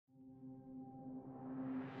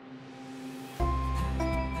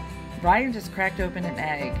Ryan just cracked open an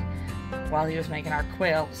egg while he was making our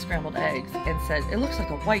quail scrambled eggs and said, it looks like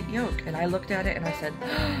a white yolk. And I looked at it and I said,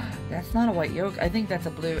 that's not a white yolk. I think that's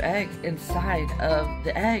a blue egg inside of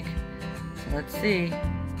the egg. So let's see.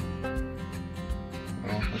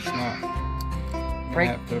 Well, it's not. You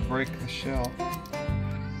have to break the shell.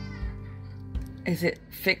 Is it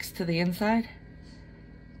fixed to the inside?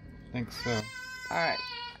 I think so. Alright.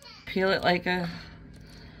 Peel it like a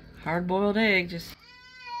hard-boiled egg. Just.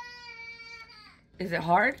 Is it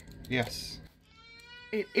hard? Yes.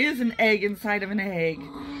 It is an egg inside of an egg.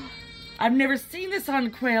 I've never seen this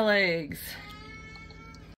on quail eggs.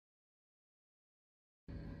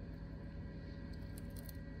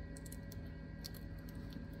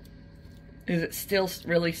 Is it still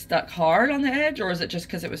really stuck hard on the edge, or is it just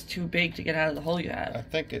because it was too big to get out of the hole you had? I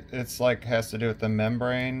think it's like has to do with the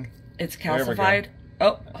membrane. It's calcified?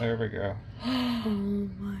 Oh. There we go. Oh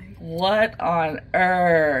my. What on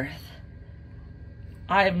earth?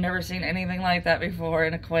 I have never seen anything like that before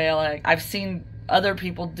in a quail egg. I've seen other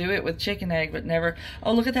people do it with chicken egg, but never.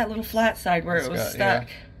 Oh, look at that little flat side where it was stuck.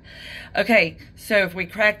 Yeah. Okay, so if we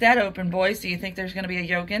crack that open, boys, do you think there's going to be a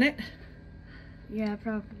yolk in it? Yeah,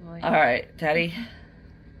 probably. All right, Daddy.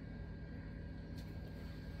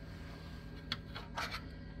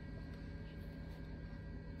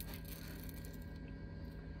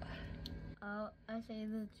 I say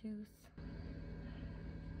the juice.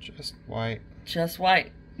 Just white. Just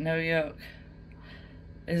white, no yolk.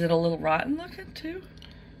 Is it a little rotten looking too?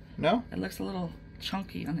 No. It looks a little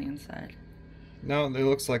chunky on the inside. No, it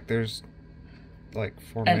looks like there's like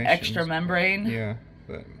formations. An extra membrane? Yeah,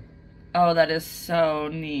 but... Oh, that is so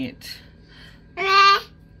neat.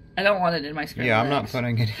 I don't want it in my scrambled Yeah, I'm not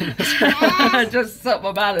putting it in this. Just something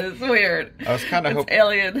about it is weird. I was kind of hoping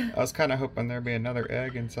alien. I was kind of hoping there'd be another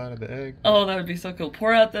egg inside of the egg. Oh, that would be so cool.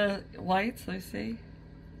 Pour out the whites. Let me see.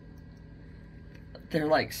 They're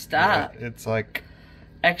like stuck. Yeah, it's like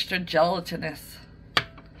extra gelatinous.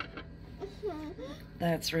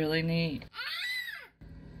 That's really neat.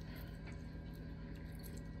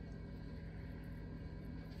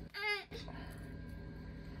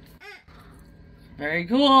 Very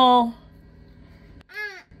cool.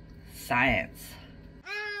 Science.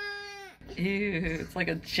 Ew, it's like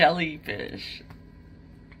a jellyfish.